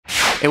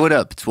Hey, what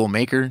up? It's Will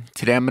Maker.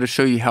 Today I'm going to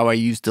show you how I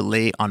use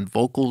delay on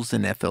vocals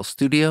in FL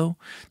Studio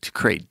to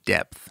create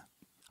depth.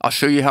 I'll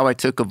show you how I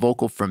took a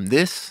vocal from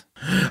this.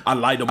 I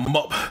light them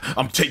up,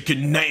 I'm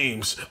taking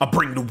names, I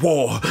bring the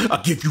war,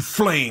 I give you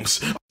flames.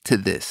 To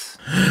this.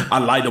 I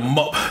light them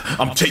up,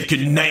 I'm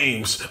taking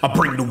names, I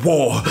bring the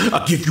war,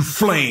 I give you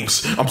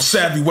flames. I'm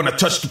savvy when I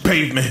touch the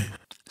pavement.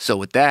 So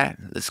with that,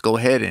 let's go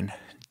ahead and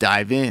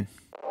dive in.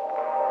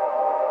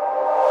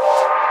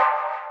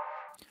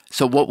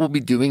 So what we'll be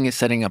doing is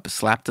setting up a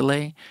slap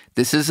delay.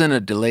 This isn't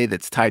a delay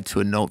that's tied to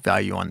a note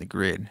value on the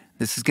grid.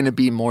 This is going to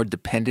be more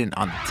dependent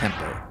on the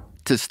tempo.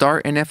 To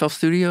start in FL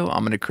Studio, I'm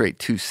going to create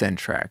 2 send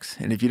tracks.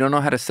 And if you don't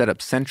know how to set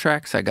up send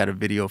tracks, I got a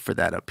video for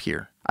that up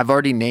here. I've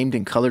already named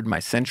and colored my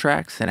send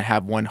tracks, and I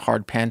have one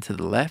hard pan to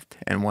the left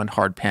and one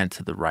hard pan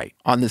to the right.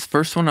 On this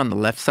first one on the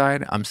left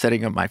side, I'm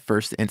setting up my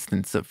first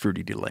instance of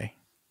Fruity Delay.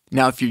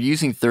 Now, if you're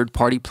using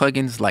third-party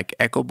plugins like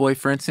Echo Boy,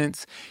 for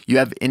instance, you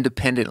have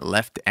independent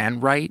left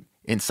and right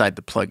inside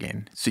the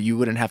plugin, so you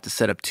wouldn't have to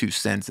set up 2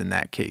 sends in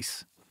that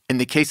case. In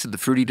the case of the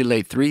Fruity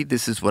Delay 3,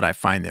 this is what I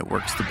find that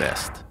works the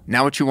best.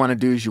 Now what you want to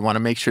do is you want to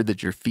make sure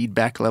that your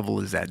feedback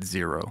level is at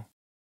 0.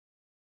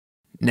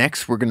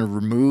 Next, we're going to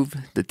remove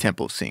the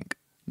tempo sync.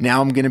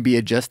 Now I'm going to be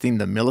adjusting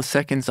the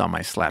milliseconds on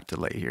my slap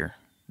delay here.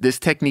 This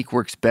technique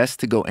works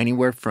best to go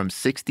anywhere from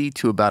 60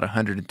 to about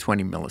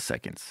 120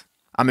 milliseconds.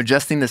 I'm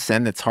adjusting the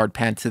send that's hard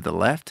pan to the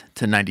left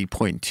to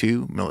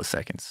 90.2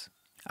 milliseconds.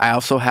 I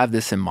also have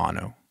this in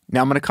mono.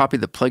 Now I'm going to copy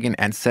the plugin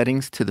and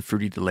settings to the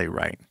Fruity Delay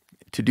right.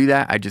 To do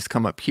that, I just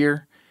come up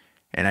here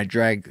and I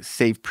drag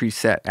Save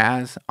Preset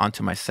As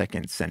onto my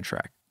second send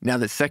track. Now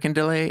the second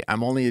delay,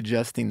 I'm only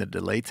adjusting the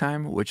delay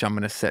time, which I'm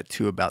going to set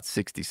to about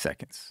 60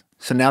 seconds.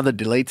 So now the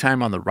delay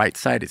time on the right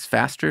side is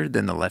faster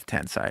than the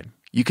left-hand side.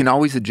 You can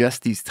always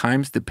adjust these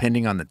times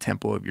depending on the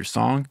tempo of your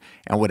song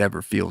and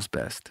whatever feels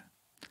best.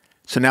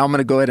 So now I'm going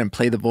to go ahead and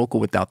play the vocal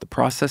without the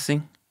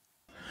processing.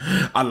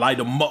 I light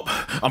them up,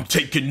 I'm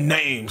taking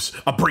names,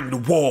 I bring the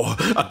war,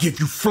 I give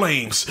you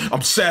flames.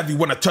 I'm savvy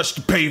when I touch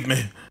the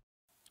pavement.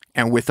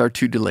 And with our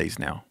 2 delays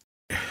now.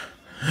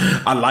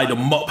 I light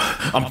them up,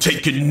 I'm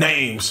taking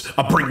names,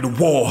 I bring the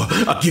war,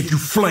 I give you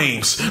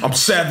flames. I'm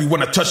savvy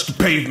when I touch the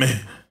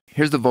pavement.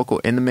 Here's the vocal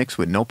in the mix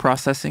with no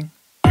processing.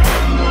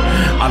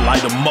 I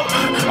light them up,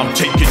 I'm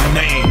taking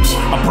names,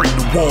 I bring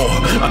the war,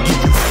 I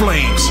give you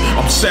flames.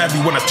 I'm savvy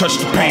when I touch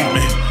the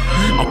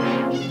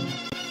pavement.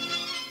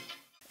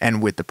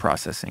 And with the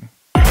processing.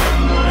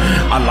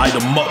 I light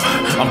them up,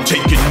 I'm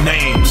taking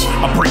names,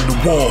 I bring the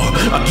war,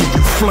 I give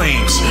you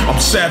flames. I'm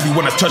savvy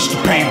when I touch the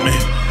pavement.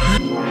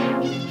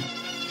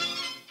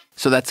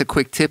 So that's a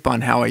quick tip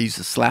on how I use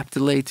a slap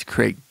delay to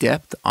create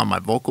depth on my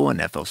vocal in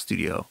FL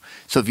Studio.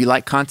 So if you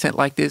like content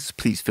like this,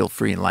 please feel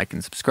free and like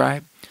and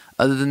subscribe.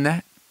 Other than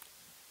that,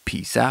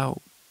 peace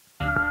out.